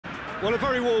Well, a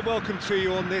very warm welcome to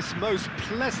you on this most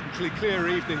pleasantly clear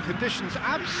evening. Conditions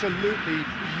absolutely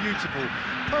beautiful.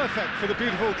 Perfect for the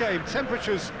beautiful game.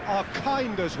 Temperatures are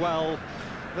kind as well.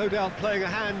 No doubt playing a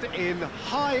hand in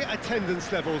high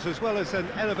attendance levels as well as an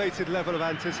elevated level of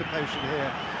anticipation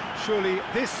here. Surely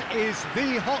this is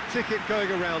the hot ticket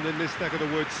going around in this neck of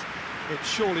the woods. It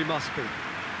surely must be.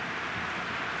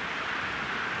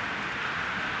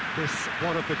 This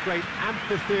one of the great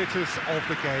amphitheatres of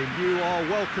the game. You are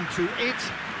welcome to it,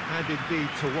 and indeed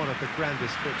to one of the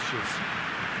grandest fixtures.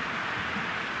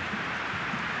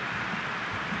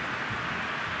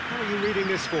 How are you reading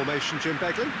this formation, Jim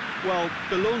Beglin? Well,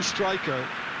 the lone striker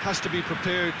has to be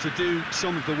prepared to do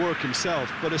some of the work himself,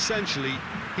 but essentially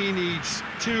he needs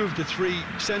two of the three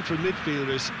central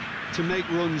midfielders to make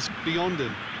runs beyond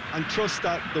him and trust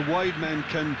that the wide men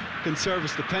can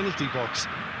service the penalty box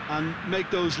and make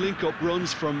those link-up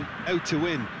runs from out to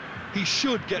in. He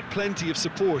should get plenty of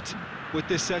support with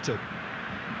this setup.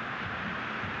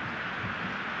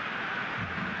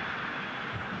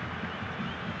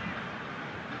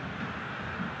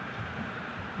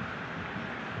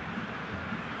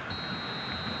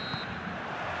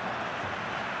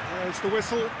 There's the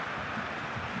whistle.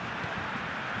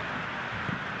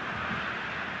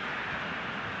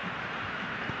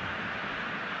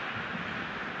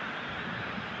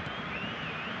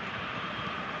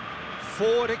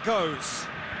 Forward it goes.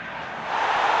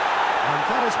 And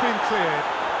that has been cleared.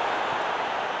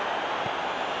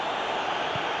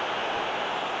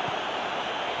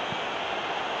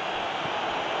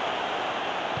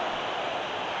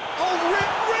 Oh,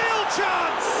 real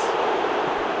chance!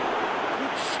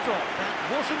 Good stop, that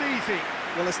wasn't easy.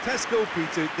 Well, as tests go,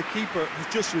 Peter, the keeper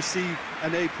has just received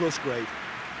an A+ grade.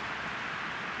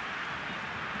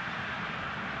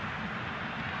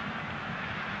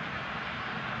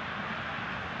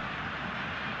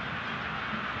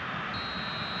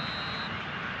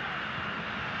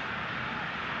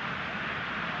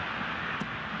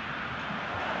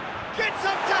 Gets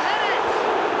up to head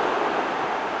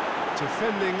it!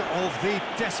 Defending of the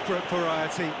desperate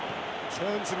variety.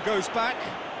 Turns and goes back.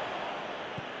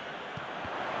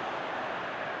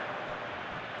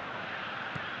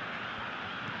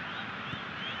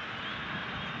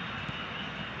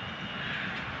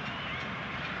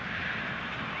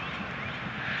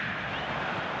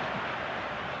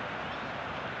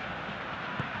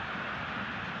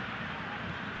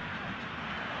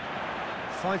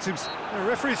 Finds him. The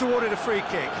referee's awarded a free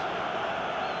kick.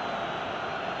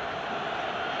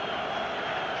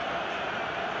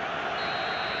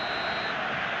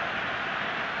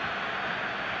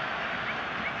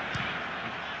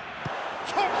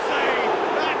 Top save!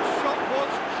 That shot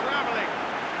was travelling.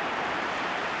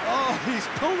 Oh, he's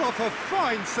pulled off a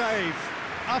fine save.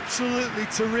 Absolutely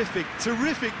terrific,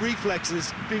 terrific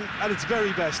reflexes, being at its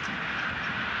very best.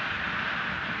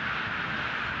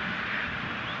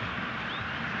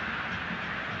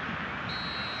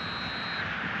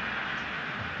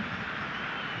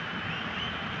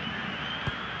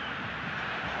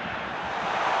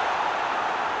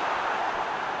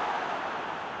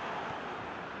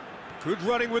 Good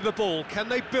running with the ball. Can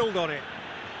they build on it?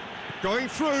 Going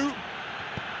through.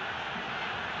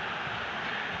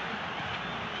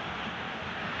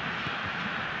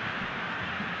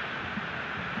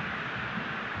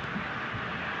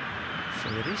 So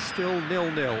it is still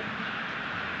 0-0.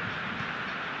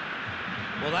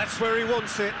 Well, that's where he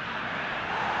wants it.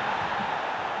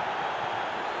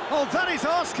 Oh, that is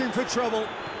asking for trouble.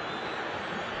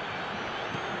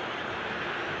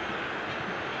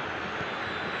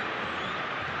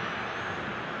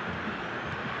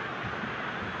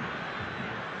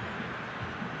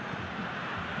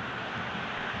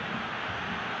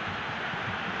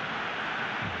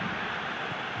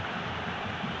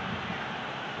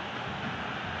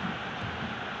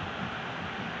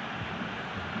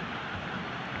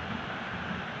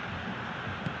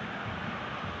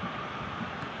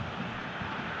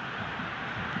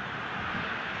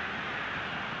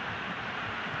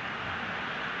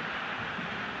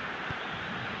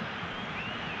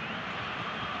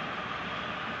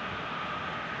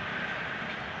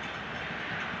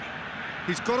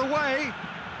 He's got away.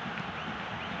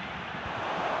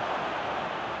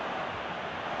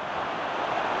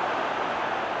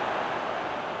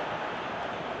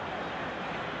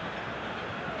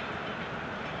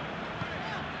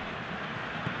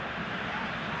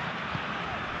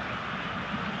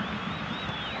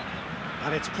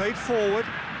 And it's played forward.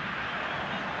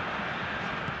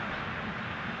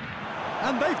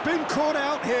 And they've been caught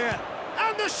out here.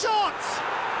 And the shots!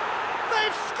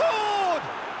 They've scored!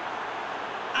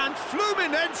 And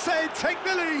Fluminense take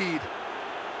the lead.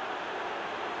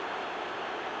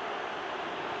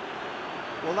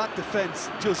 Well, that defence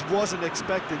just wasn't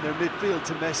expecting their midfield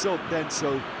to mess up then,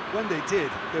 so when they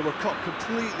did, they were caught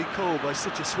completely cold by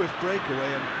such a swift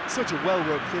breakaway and such a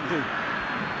well-worked finish.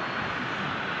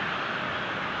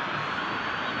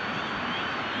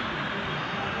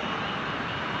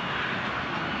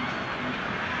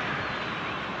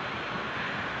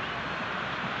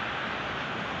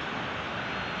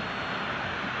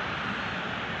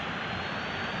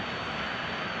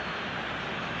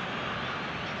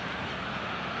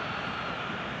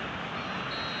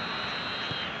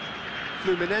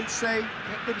 Fluminense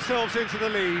get themselves into the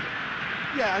lead.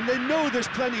 Yeah, and they know there's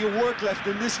plenty of work left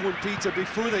in this one, Peter,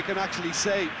 before they can actually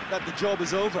say that the job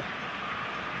is over.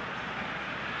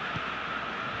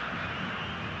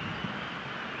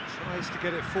 Tries to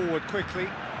get it forward quickly.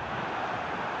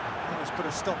 Let's put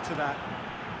a stop to that.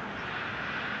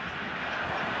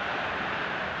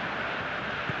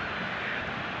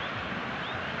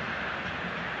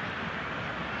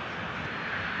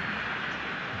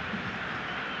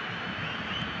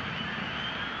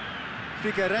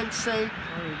 Figueirense are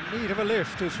in need of a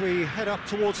lift as we head up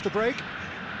towards the break.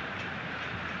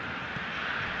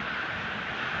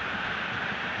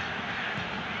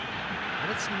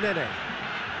 And it's Nene.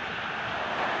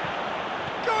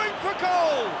 Going for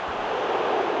goal!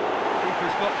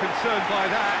 Keeper's not concerned by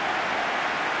that.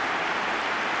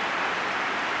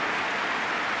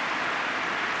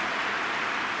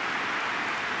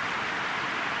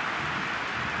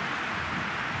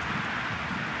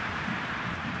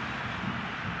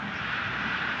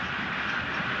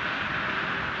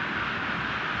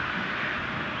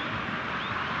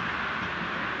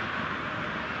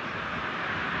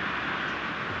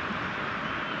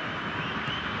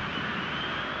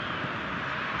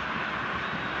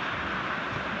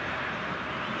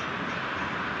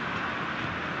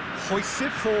 Hoists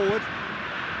it forward.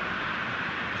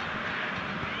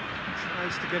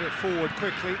 Tries to get it forward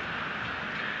quickly.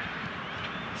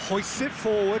 Hoists it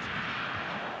forward.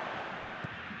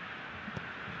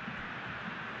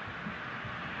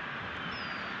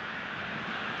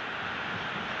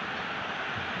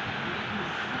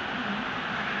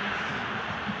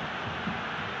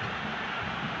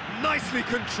 Nicely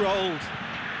controlled.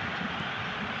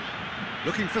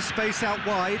 Looking for space out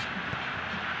wide.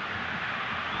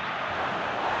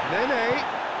 Nene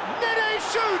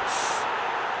shoots!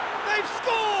 They've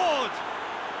scored!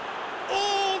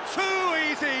 All too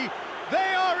easy.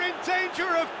 They are in danger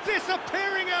of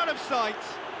disappearing out of sight.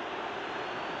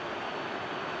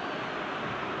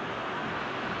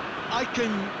 I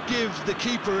can give the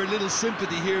keeper a little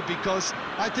sympathy here because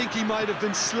I think he might have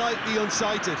been slightly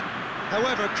unsighted.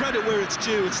 However, credit where it's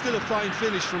due, it's still a fine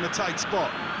finish from a tight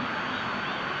spot.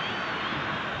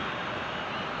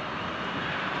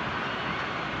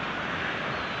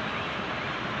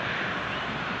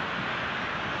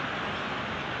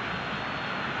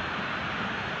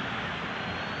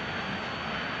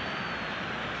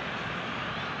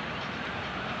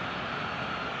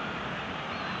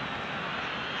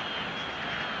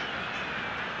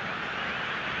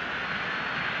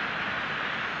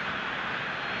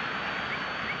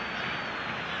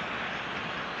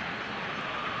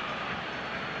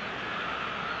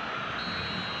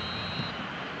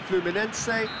 Fluminense.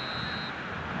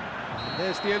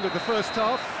 There's the end of the first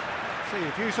half. So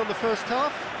your views on the first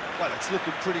half? Well, it's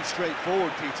looking pretty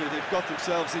straightforward, Peter. They've got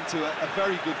themselves into a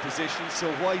very good position, so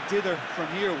why dither from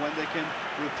here when they can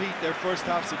repeat their first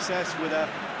half success with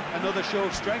another show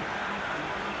of strength?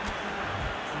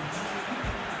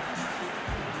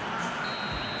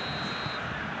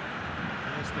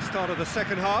 There's the start of the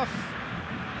second half.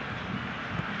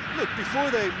 Look, before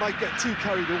they might get too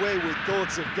carried away with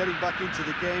thoughts of getting back into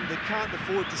the game, they can't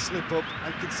afford to slip up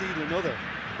and concede another.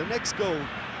 The next goal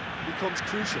becomes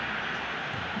crucial.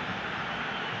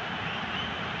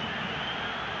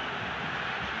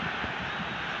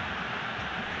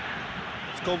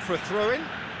 It's gone for a throw-in.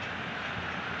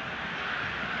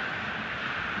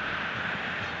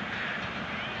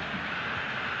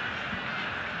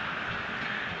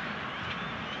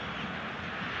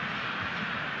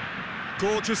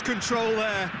 Gorgeous control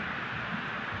there.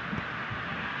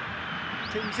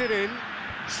 Pings it in.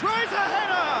 Tries a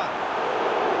header!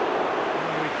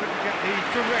 Oh, he couldn't get the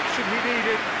direction he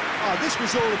needed. This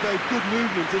was all about good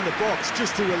movement in the box,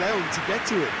 just to allow him to get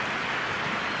to it.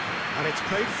 And it's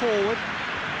played forward.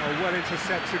 Oh, well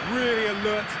intercepted, really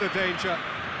alert to the danger.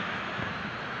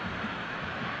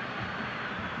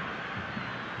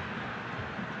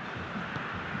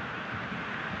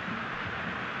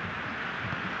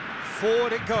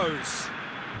 Forward it goes.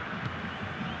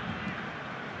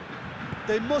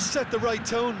 They must set the right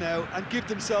tone now and give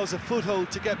themselves a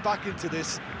foothold to get back into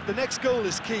this. The next goal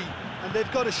is key, and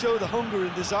they've got to show the hunger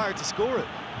and desire to score it.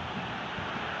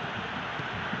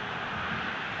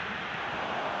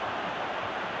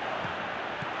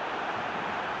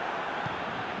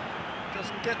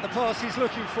 Doesn't get the pass he's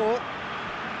looking for.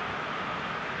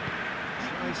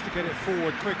 Tries to get it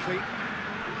forward quickly.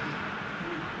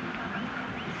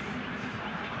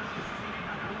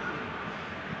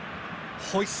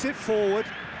 Hoists it forward.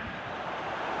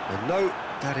 And no,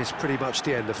 that is pretty much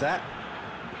the end of that.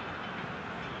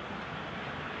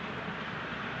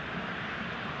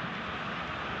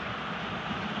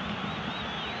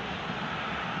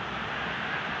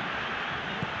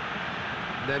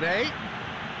 Nene.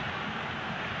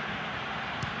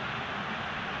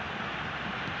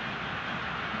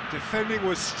 Defending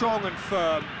was strong and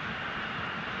firm.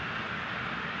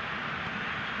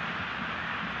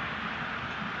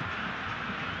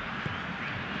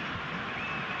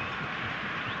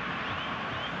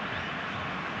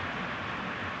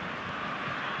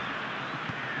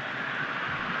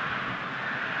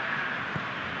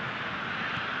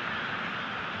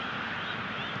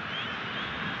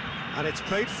 And it's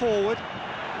played forward.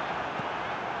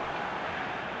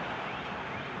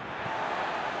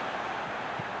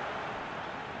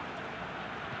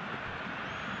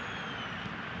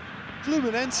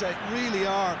 Fluminense really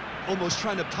are almost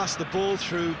trying to pass the ball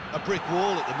through a brick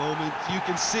wall at the moment. You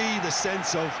can see the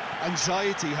sense of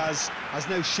anxiety has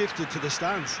now shifted to the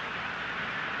stands.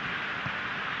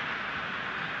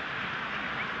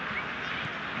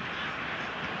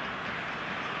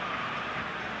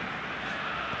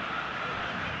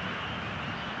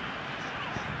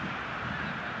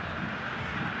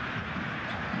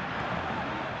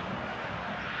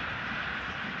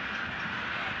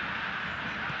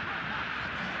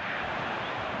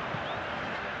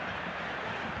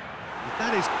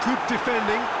 That is good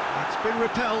defending. It's been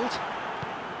repelled.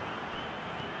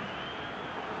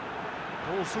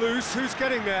 Ball's loose. Who's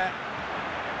getting there?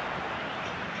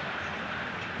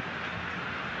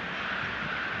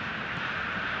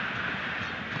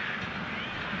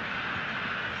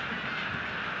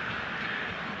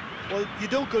 Well, you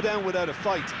don't go down without a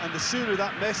fight, and the sooner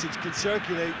that message can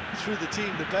circulate through the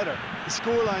team, the better. The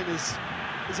scoreline is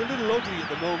a little ugly at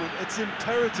the moment. It's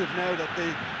imperative now that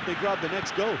they grab the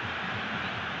next goal.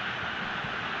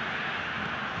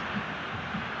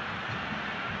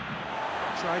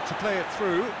 Tried to play it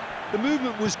through. The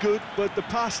movement was good, but the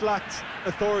pass lacked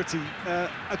authority,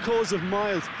 a cause of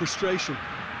mild frustration.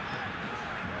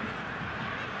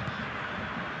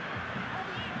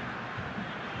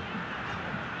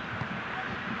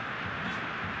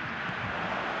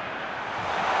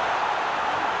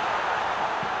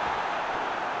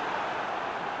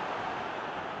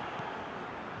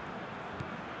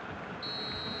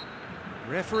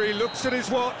 Referee looks at his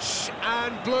watch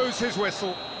and blows his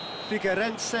whistle.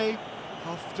 Figueirense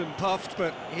huffed and puffed,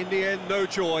 but in the end, no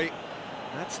joy.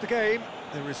 That's the game.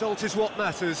 The result is what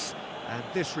matters, and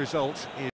this result is